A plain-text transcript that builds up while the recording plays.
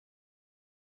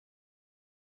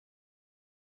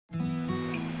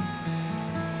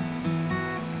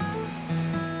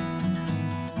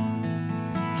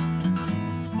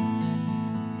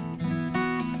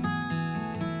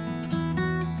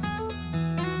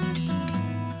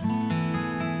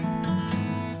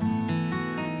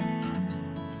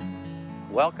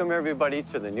Welcome everybody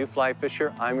to the New Fly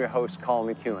Fisher. I'm your host,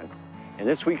 Colin McEwen. In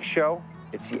this week's show,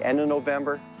 it's the end of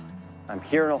November. I'm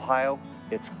here in Ohio.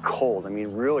 It's cold, I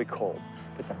mean really cold,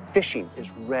 but the fishing is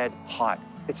red hot.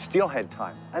 It's steelhead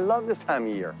time. I love this time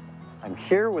of year. I'm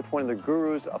here with one of the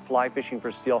gurus of fly fishing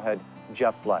for steelhead,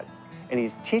 Jeff Blood, and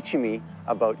he's teaching me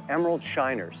about emerald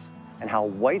shiners and how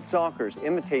white zonkers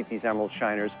imitate these emerald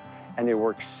shiners, and they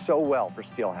work so well for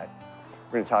steelhead.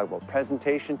 We're going to talk about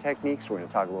presentation techniques, we're going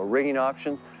to talk about rigging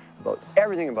options, about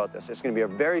everything about this. It's going to be a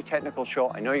very technical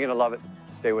show. I know you're going to love it.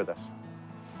 Stay with us.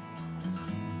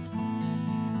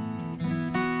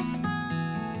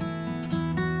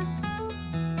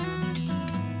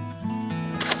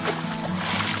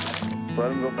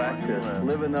 Let him go back to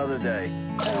live another day.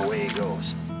 And away he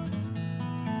goes.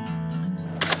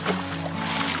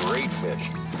 Great fish.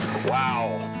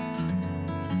 Wow.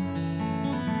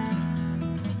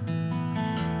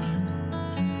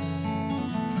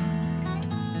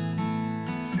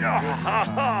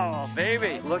 Oh,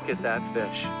 baby. Look at that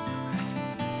fish.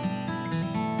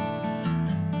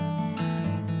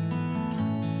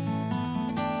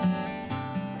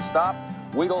 Stop,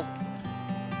 wiggle,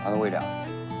 on the way down.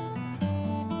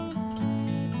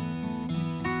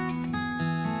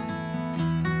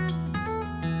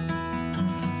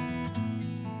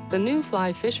 The new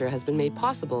Fly Fisher has been made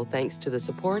possible thanks to the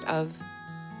support of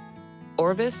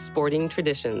Orvis Sporting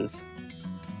Traditions,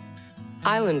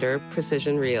 Islander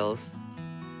Precision Reels,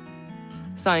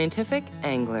 Scientific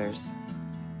Anglers,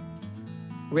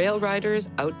 Rail Riders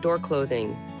Outdoor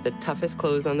Clothing, the toughest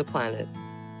clothes on the planet,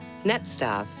 Net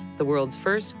Staff, the world's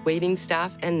first wading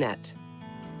staff and net.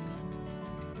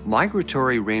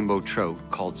 Migratory rainbow trout,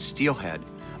 called steelhead,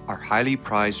 are highly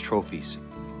prized trophies.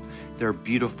 They're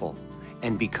beautiful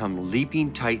and become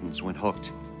leaping titans when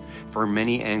hooked. For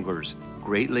many anglers,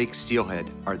 Great Lakes steelhead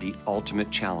are the ultimate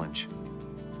challenge.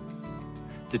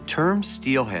 The term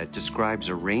steelhead describes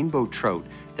a rainbow trout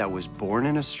that was born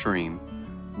in a stream,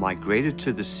 migrated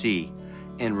to the sea,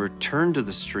 and returned to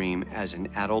the stream as an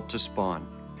adult to spawn.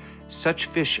 Such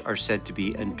fish are said to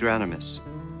be anadromous.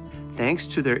 Thanks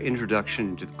to their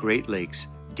introduction to the Great Lakes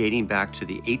dating back to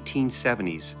the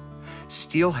 1870s,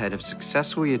 steelhead have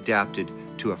successfully adapted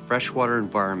to a freshwater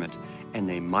environment, and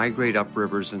they migrate up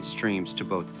rivers and streams to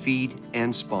both feed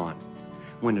and spawn.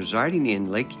 When residing in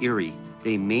Lake Erie,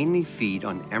 they mainly feed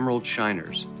on emerald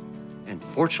shiners, and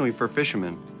fortunately for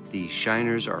fishermen, these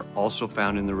shiners are also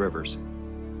found in the rivers.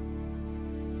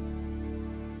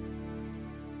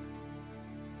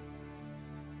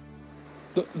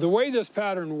 The way this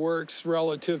pattern works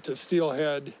relative to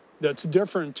steelhead that's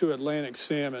different to Atlantic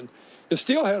salmon is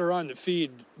steelhead are on the feed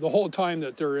the whole time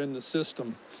that they're in the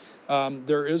system.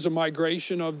 There is a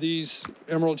migration of these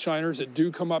emerald shiners that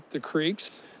do come up the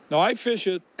creeks. Now I fish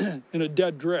it in a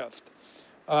dead drift.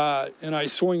 And I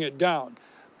swing it down.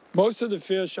 Most of the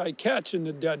fish I catch in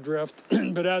the dead drift,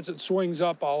 but as it swings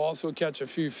up, I'll also catch a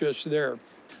few fish there.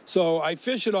 So I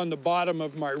fish it on the bottom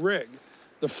of my rig.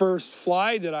 The first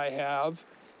fly that I have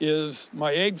is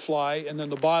my egg fly, and then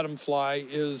the bottom fly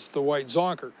is the white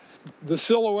zonker. The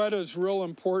silhouette is real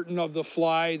important of the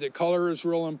fly. The color is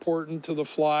real important to the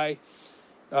fly.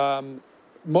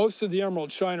 Most of the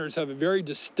emerald shiners have a very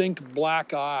distinct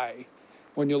black eye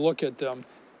when you look at them.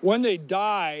 When they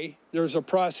die, there's a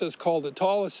process called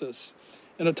autolysis.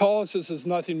 And autolysis is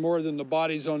nothing more than the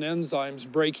body's own enzymes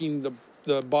breaking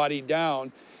the body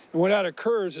down. And when that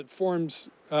occurs, it forms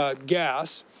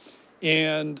gas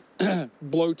and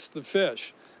bloats the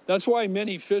fish. That's why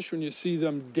many fish, when you see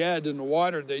them dead in the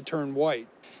water, they turn white.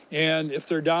 And if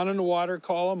they're down in the water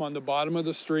column on the bottom of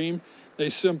the stream, they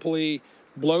simply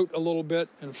bloat a little bit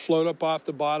and float up off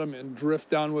the bottom and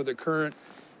drift down with the current.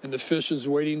 And the fish is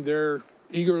waiting there,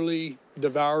 eagerly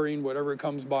devouring whatever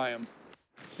comes by them.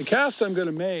 The cast I'm going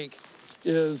to make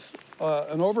is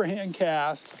an overhand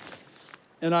cast,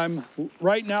 and I'm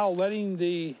right now letting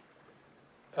the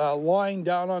line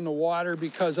down on the water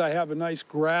because I have a nice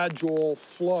gradual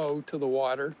flow to the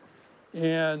water,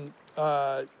 and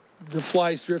the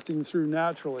fly's drifting through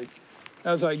naturally.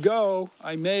 As I go,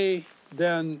 I may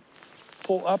then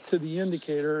pull up to the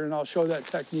indicator, and I'll show that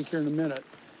technique here in a minute.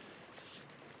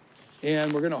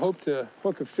 And we're going to hope to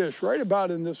hook a fish right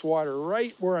about in this water.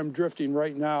 Right where I'm drifting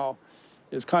right now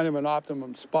is kind of an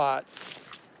optimum spot.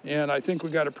 And I think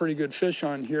we got a pretty good fish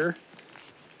on here.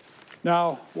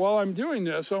 Now, while I'm doing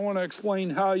this, I want to explain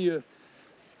how you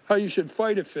should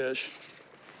fight a fish.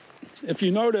 If you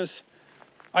notice,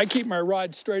 I keep my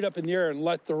rod straight up in the air and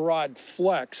let the rod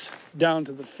flex down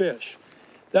to the fish.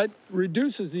 That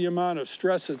reduces the amount of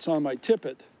stress that's on my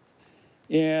tippet.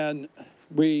 And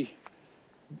we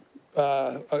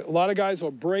A lot of guys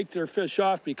will break their fish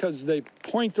off because they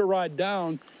point the rod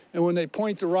down, and when they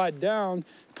point the rod down,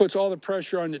 it puts all the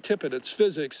pressure on the tippet. It's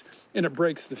physics, and it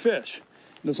breaks the fish.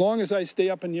 And as long as I stay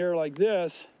up in the air like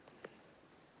this,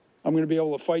 I'm going to be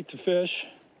able to fight the fish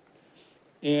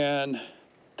and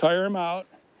tire him out.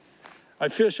 I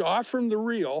fish off from the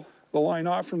reel, the line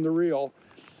off from the reel,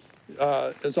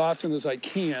 as often as I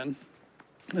can,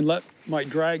 and let my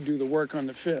drag do the work on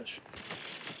the fish.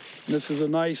 And this is a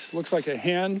nice, looks like a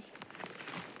hen.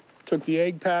 Took the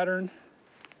egg pattern.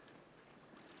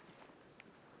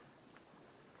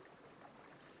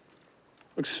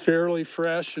 Looks fairly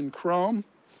fresh and chrome.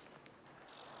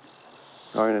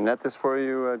 I'm going to net this for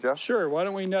you, Jeff? Sure, why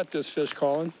don't we net this fish,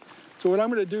 Colin? So what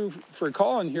I'm going to do for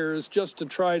Colin here is just to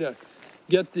try to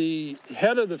get the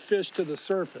head of the fish to the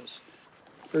surface.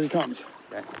 There he comes.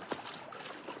 Okay.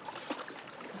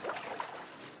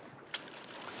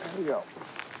 There we go.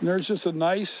 And there's just a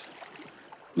nice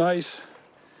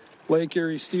Lake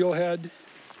Erie steelhead.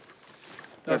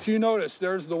 Now, if you notice,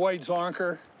 there's the White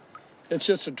Zonker. It's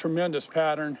just a tremendous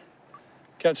pattern.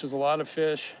 Catches a lot of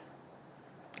fish.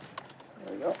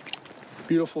 There we go.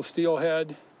 Beautiful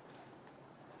steelhead.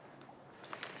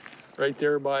 Right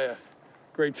there by a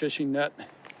great fishing net.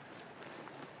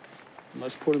 And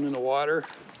let's put him in the water.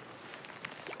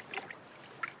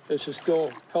 Fish is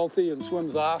still healthy and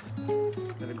swims off.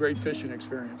 And a great fishing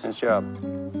experience. Nice job.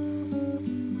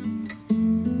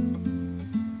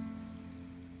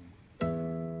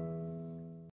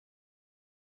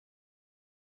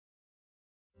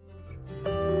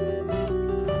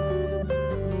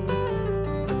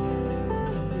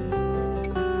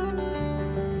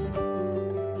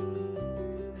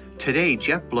 Today,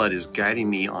 Jeff Blood is guiding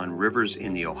me on rivers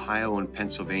in the Ohio and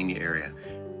Pennsylvania area.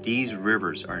 These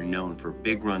rivers are known for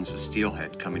big runs of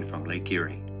steelhead coming from Lake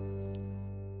Erie.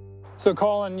 So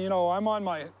Colin, you know, I'm on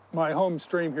my home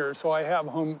stream here, so I have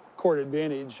home court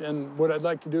advantage. And what I'd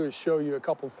like to do is show you a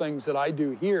couple things that I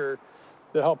do here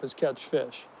that help us catch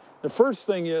fish. The first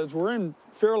thing is we're in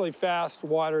fairly fast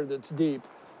water that's deep.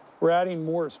 We're adding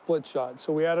more split shot.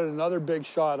 So we added another big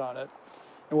shot on it.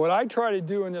 And what I try to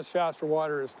do in this faster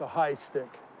water is to high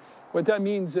stick. What that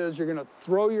means is you're gonna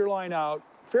throw your line out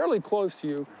fairly close to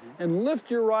you and lift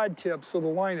your rod tip so the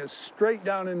line is straight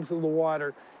down into the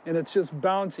water and it's just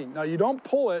bouncing. Now you don't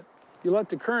pull it, you let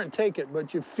the current take it,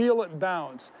 but you feel it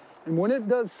bounce. And when it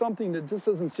does something that just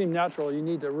doesn't seem natural, you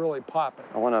need to really pop it.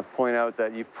 I want to point out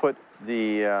that you've put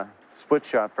the split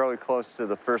shot fairly close to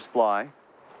the first fly.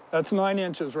 That's 9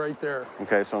 inches right there.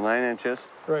 Okay, so 9 inches.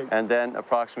 Right. And then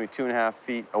approximately 2.5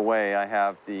 feet away, I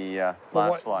have the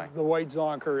last fly. The White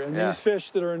Zonker. And Yeah. these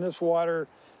fish that are in this water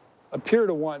appear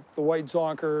to want the White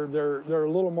Zonker. They're a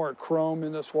little more chrome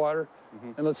in this water.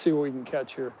 And let's see what we can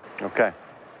catch here. Okay.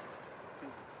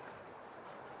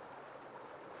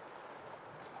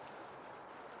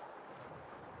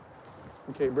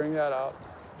 Okay, bring that out.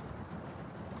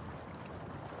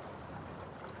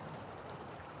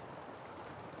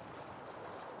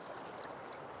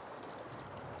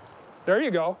 There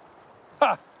you go.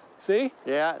 Ha! See?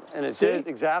 Yeah, and it See? did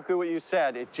exactly what you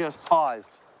said. It just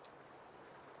paused.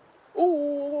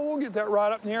 Ooh, get that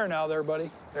rod up in the air now there, buddy.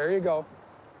 There you go.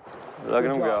 Look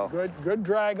at him job. go. Good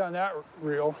drag on that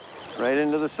reel. Right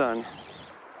into the sun.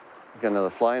 He's got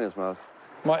another fly in his mouth.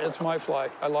 It's my fly.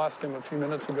 I lost him a few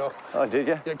minutes ago. Oh, did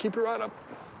you? Yeah, keep your rod up.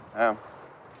 Yeah.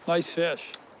 Nice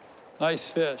fish.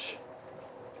 Nice fish.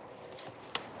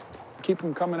 Keep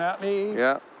him coming at me.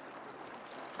 Yeah.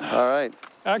 All right.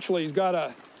 Actually, he's got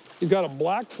a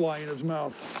black fly in his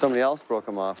mouth. Somebody else broke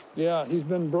him off. Yeah, he's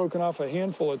been broken off a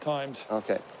handful of times.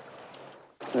 Okay.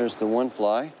 There's the one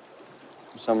fly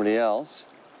from somebody else.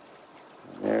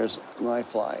 There's my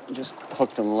fly. Just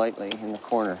hooked him lightly in the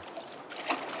corner.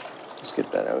 Let's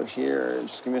get that out here.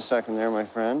 Just give me a second there, my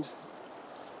friend.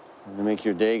 I'm gonna make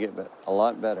your day get a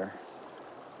lot better.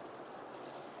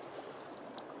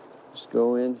 Just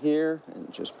go in here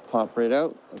and just pop right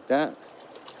out like that.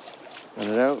 Let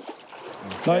it out.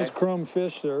 Okay. Nice chrome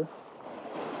fish there.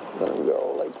 Let him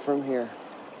go like from here.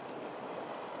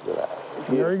 Look at that.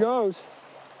 And there he goes.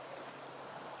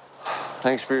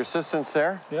 Thanks for your assistance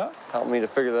there. Yeah. Help me to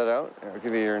figure that out. I'll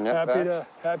give you your net back.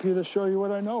 Happy to show you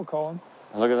what I know, Colin.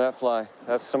 And look at that fly.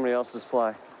 That's somebody else's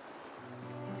fly.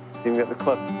 See him get the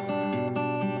clip.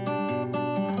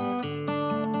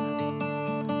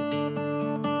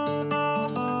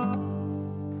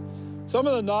 Some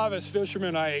of the novice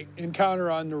fishermen I encounter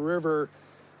on the river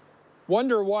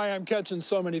wonder why I'm catching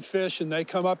so many fish, and they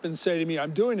come up and say to me,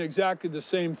 I'm doing exactly the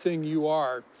same thing you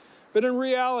are. But in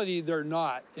reality, they're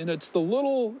not. And it's the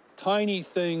little tiny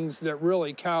things that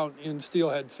really count in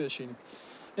steelhead fishing.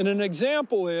 And an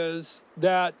example is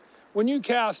that when you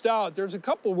cast out, there's a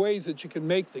couple ways that you can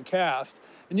make the cast.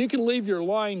 And you can leave your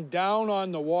line down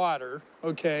on the water,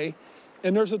 okay?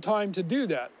 And there's a time to do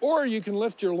that. Or you can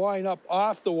lift your line up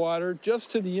off the water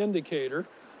just to the indicator.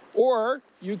 Or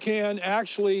you can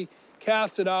actually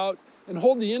cast it out and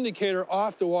hold the indicator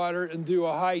off the water and do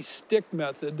a high stick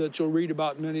method that you'll read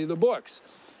about in many of the books.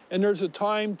 And there's a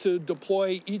time to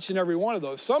deploy each and every one of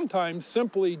those. Sometimes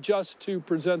simply just to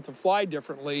present the fly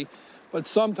differently, but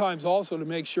sometimes also to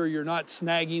make sure you're not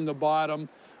snagging the bottom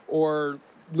or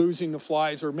losing the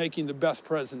flies or making the best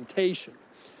presentation.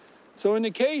 So in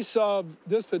the case of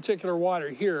this particular water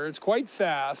here, it's quite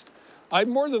fast. I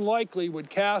more than likely would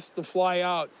cast the fly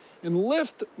out and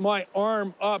lift my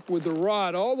arm up with the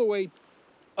rod all the way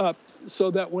up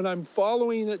so that when I'm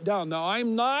following it down, now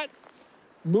I'm not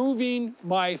moving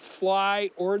my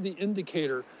fly or the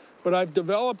indicator, but I've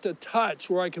developed a touch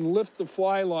where I can lift the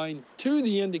fly line to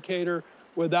the indicator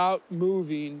without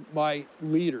moving my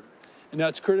leader. And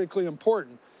that's critically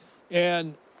important.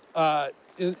 And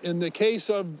in the case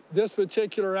of this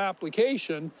particular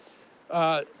application,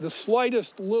 the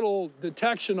slightest little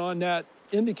detection on that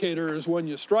indicator is when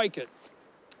you strike it.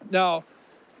 Now,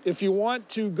 if you want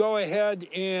to go ahead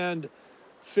and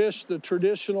fish the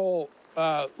traditional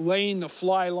laying the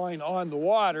fly line on the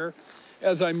water,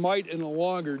 as I might in a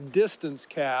longer distance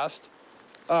cast,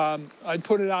 I'd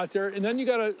put it out there, and then you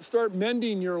gotta start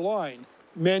mending your line.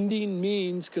 Mending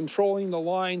means controlling the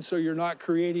line so you're not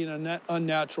creating an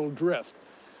unnatural drift.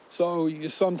 So you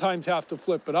sometimes have to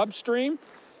flip it upstream,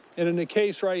 and in the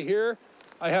case right here,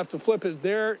 I have to flip it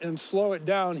there and slow it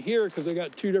down here because I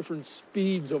got two different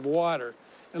speeds of water,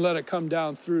 and let it come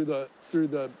down through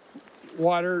the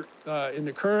water in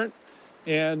the current.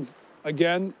 And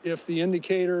again, if the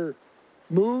indicator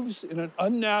moves in an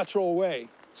unnatural way,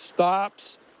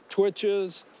 stops,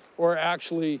 twitches, or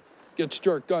actually gets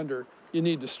jerked under, you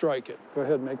need to strike it. Go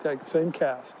ahead and make that same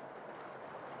cast.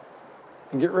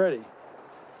 And get ready.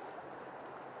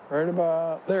 Right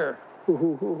about there. Hoo,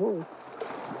 hoo, hoo, hoo.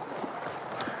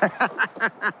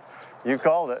 You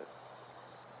called it.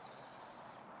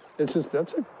 It's just,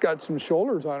 got some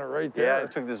shoulders on it right there. Yeah,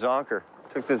 it took the zonker.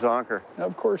 Took the zonker.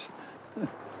 Of course.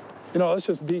 You know, let's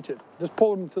just beach it. Just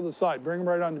pull them to the side. Bring them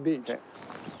right on the beach. Okay.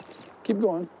 Keep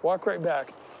going. Walk right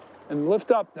back. And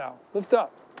lift up now. Lift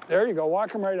up. There you go.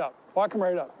 Walk them right up. Walk them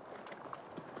right up.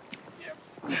 Yep.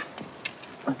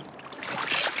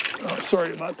 Oh,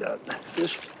 sorry about that,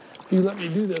 fish. If you let me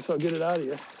do this, I'll get it out of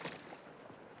you.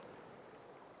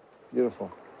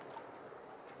 Beautiful.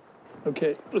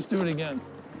 Okay, let's do it again.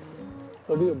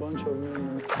 There'll be a bunch of them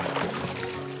in there.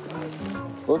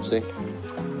 Whoopsie.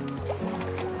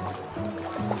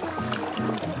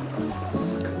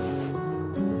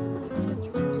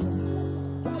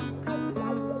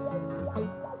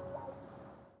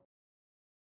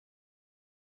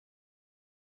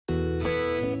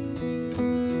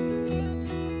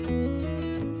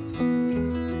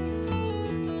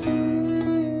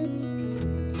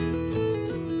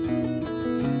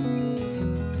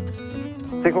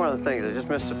 I think one of the things, I just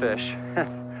missed a fish,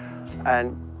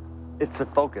 and it's the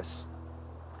focus.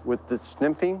 With the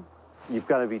nymphing, you've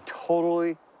got to be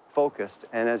totally focused,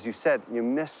 and as you said, you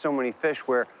miss so many fish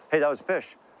where, hey, that was a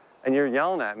fish, and you're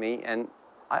yelling at me, and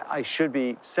I should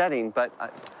be setting, but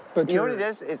you know what it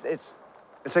is? It's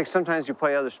like sometimes you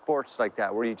play other sports like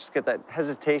that, where you just get that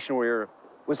hesitation where you're,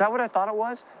 was that what I thought it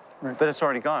was? Right. But it's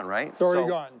already gone, right? It's already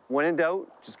gone. When in doubt,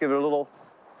 just give it a little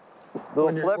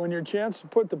flip. When your chance to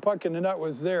put the puck in the net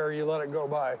was there, you let it go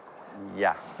by.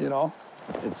 Yeah. You know?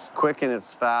 It's quick and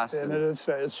it's fast. And it is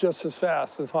fast. It's just as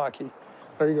fast as hockey.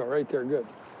 There you go, right there, good.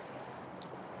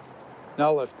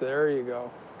 Now lift, there you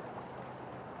go.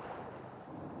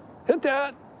 Hit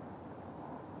that.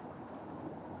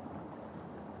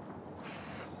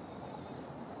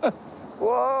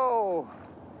 Whoa.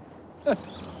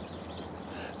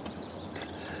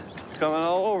 Coming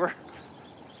all over.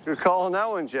 You're calling that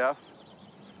one, Jeff.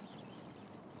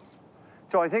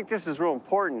 So I think this is real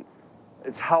important.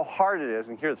 It's how hard it is,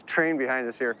 and here's the train behind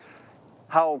us here,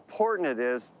 how important it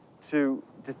is to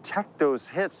detect those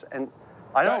hits, and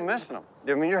I don't miss them.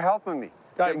 I mean, you're helping me.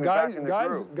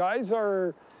 Guys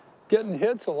are getting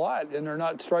hits a lot, and they're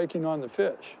not striking on the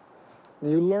fish.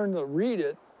 When you learn to read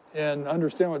it and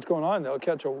understand what's going on, they'll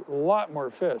catch a lot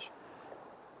more fish.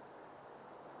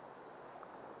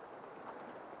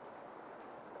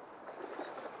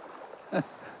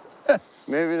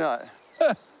 Maybe not.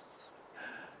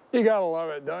 You gotta love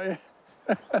it, don't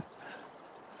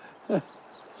you?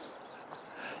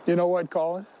 You know what,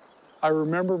 Colin? I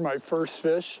remember my first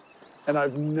fish, and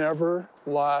I've never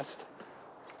lost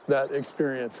that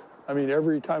experience. I mean,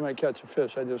 every time I catch a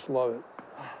fish, I just love it.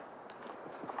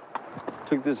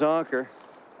 Took the zonker.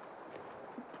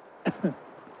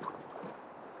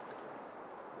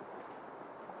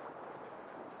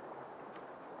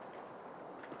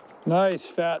 Nice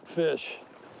fat fish.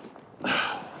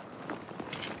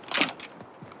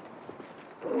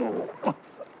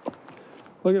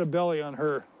 Look at the belly on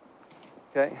her.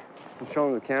 Okay, I'm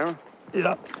showing the camera.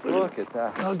 Yeah. Look at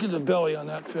that. Look at the belly on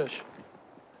that fish.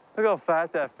 Look how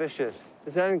fat that fish is.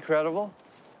 Is that incredible?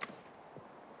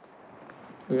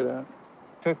 Look at that.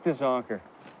 Took the zonker.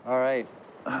 All right.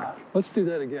 Let's do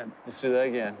that again. Let's do that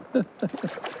again.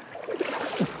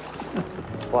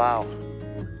 Wow.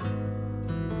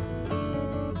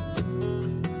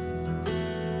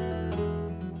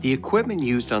 The equipment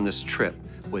used on this trip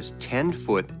was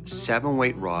 10-foot,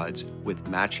 7-weight rods with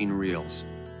matching reels.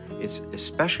 It's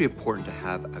especially important to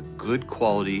have a good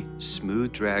quality,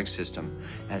 smooth drag system,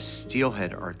 as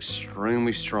steelhead are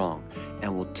extremely strong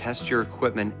and will test your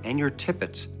equipment and your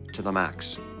tippets to the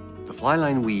max. The fly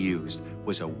line we used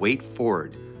was a weight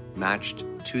forward, matched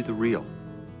to the reel.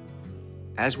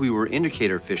 As we were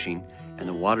indicator fishing and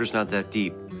the water's not that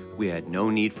deep, we had no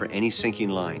need for any sinking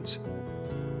lines.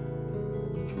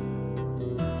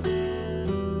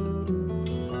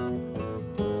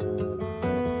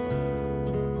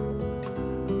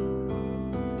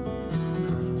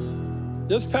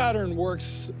 This pattern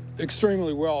works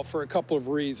extremely well for a couple of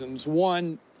reasons.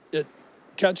 One, it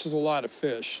catches a lot of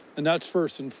fish, and that's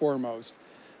first and foremost.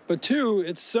 But two,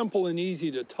 it's simple and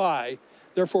easy to tie,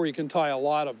 therefore you can tie a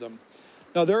lot of them.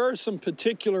 Now there are some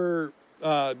particular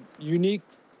unique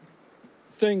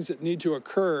things that need to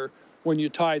occur when you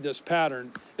tie this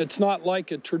pattern. It's not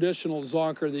like a traditional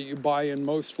zonker that you buy in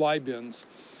most fly bins.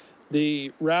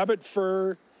 The rabbit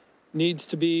fur needs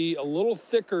to be a little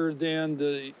thicker than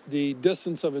the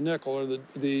distance of a nickel, or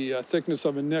the thickness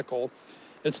of a nickel.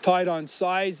 It's tied on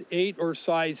size 8 or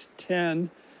size 10,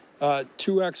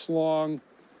 2X long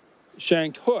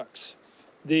shanked hooks.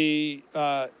 The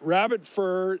rabbit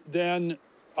fur, then,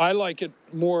 I like it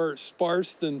more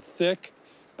sparse than thick,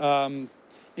 and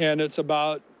it's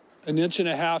about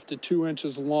 1.5 to 2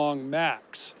 inches long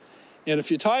max. And if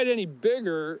you tie it any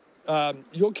bigger,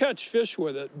 you'll catch fish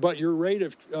with it, but your rate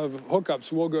of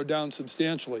hookups will go down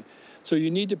substantially. So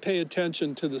you need to pay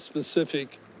attention to the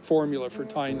specific formula for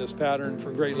tying this pattern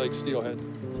for Great Lakes steelhead.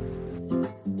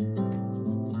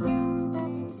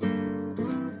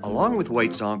 Along with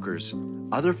white zonkers,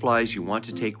 other flies you want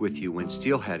to take with you when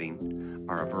steelheading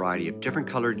are a variety of different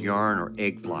colored yarn or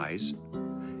egg flies,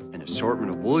 an assortment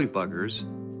of woolly buggers,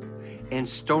 and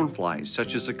stone flies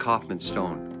such as the Kaufman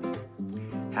stone.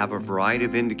 Have a variety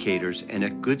of indicators and a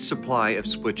good supply of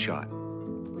split shot.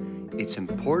 It's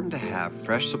important to have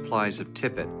fresh supplies of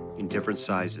tippet in different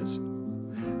sizes.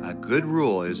 A good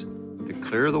rule is the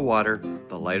clearer the water,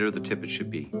 the lighter the tippet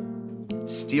should be.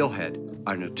 Steelhead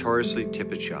are notoriously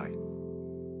tippet shy.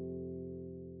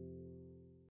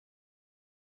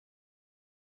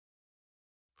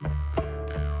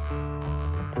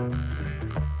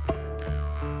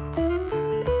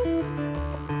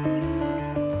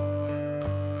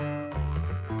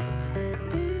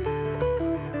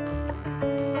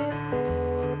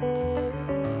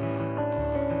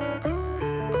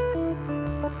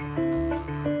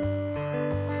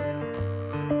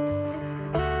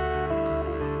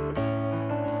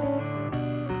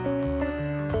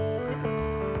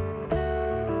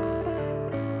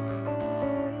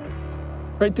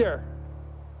 Right there.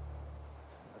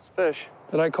 That's fish.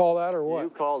 Did I call that or what?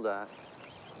 You called that.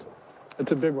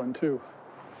 It's a big one too.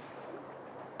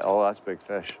 Oh, that's big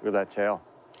fish. Look at that tail.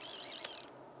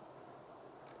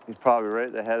 He's probably right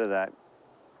at the head of that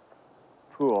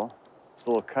pool. It's a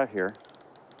little cut here.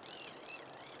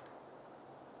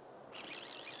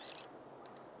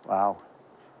 Wow.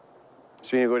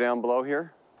 So you go down below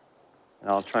here, and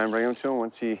I'll try and bring him to him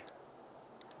once he's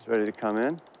ready to come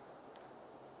in.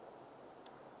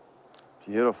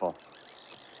 Beautiful.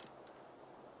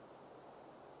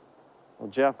 Well,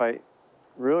 Jeff, I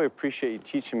really appreciate you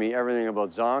teaching me everything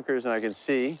about zonkers, and I can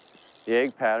see the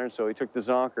egg pattern, so he took the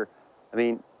zonker. I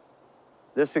mean,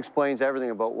 this explains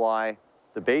everything about why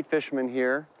the bait fishermen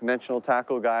here, conventional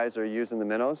tackle guys, are using the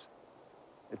minnows.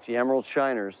 It's the emerald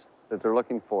shiners that they're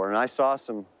looking for, and I saw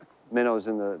some minnows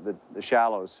in the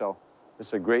shallows, so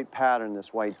it's a great pattern,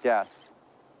 this white death.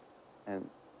 And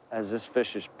as this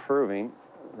fish is proving,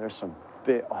 there's some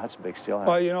big, oh, that's a big steelhead.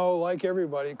 Well, you know, like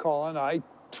everybody, Colin, I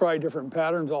try different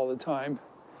patterns all the time,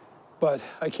 but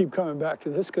I keep coming back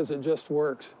to this because it just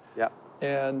works. Yeah.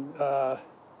 And,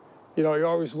 you know, you're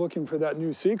always looking for that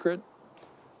new secret,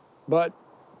 but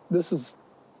this is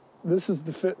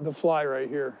the fly right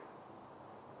here.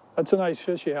 That's a nice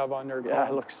fish you have on there, Colin. Yeah,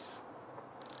 it looks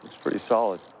pretty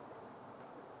solid.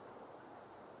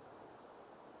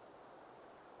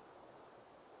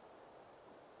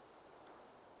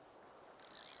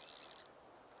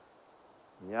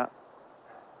 Yeah.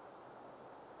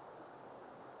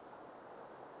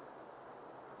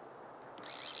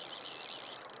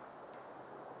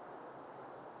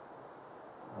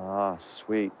 Ah,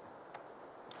 sweet.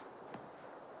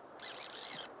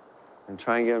 And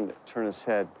try and get him to turn his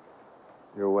head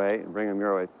your way and bring him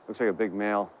your way. Looks like a big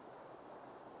male.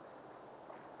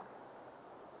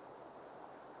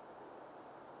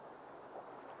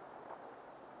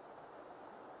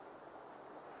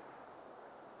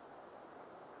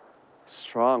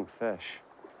 Strong fish.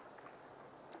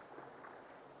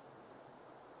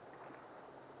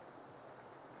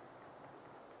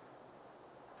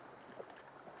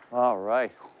 All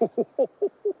right.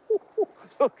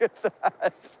 Look at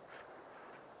that.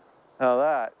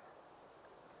 Now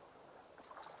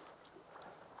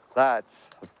that's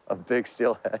a big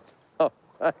steelhead. All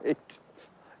right.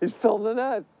 He's filled the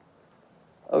net.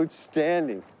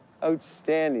 Outstanding,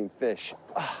 outstanding fish.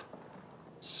 Ah,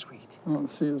 sweet. I don't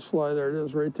see his fly. There it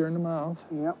is, right there in the mouth.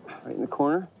 Yep, right in the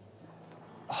corner.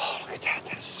 Oh, look at that,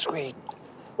 that's sweet.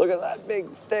 Look at that big,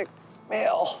 thick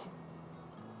male.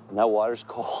 And that water's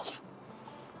cold.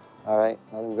 All right,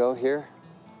 let him go here.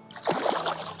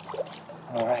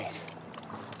 All right.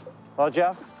 Well,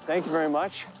 Jeff, thank you very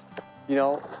much. You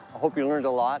know, I hope you learned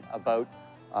a lot about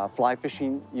fly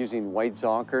fishing using white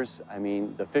zonkers. I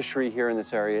mean, the fishery here in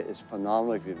this area is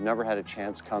phenomenal. If you've never had a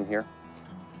chance, come here.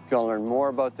 If you want to learn more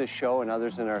about this show and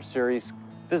others in our series,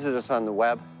 visit us on the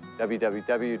web,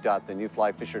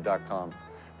 www.thenewflyfisher.com.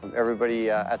 From everybody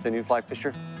at The New Fly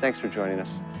Fisher, thanks for joining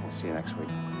us. We'll see you next week.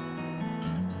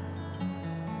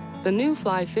 The New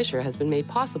Fly Fisher has been made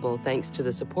possible thanks to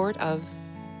the support of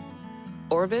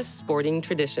Orvis Sporting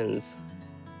Traditions,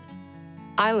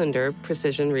 Islander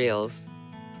Precision Reels,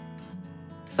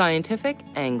 Scientific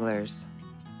Anglers,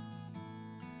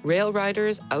 Rail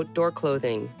Riders Outdoor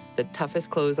Clothing, the toughest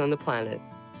clothes on the planet,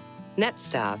 Net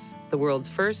Staff, the world's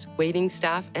first wading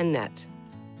staff and net.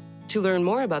 To learn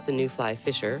more about the New Fly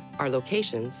Fisher, our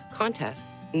locations,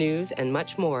 contests, news, and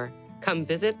much more, come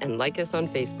visit and like us on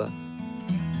Facebook.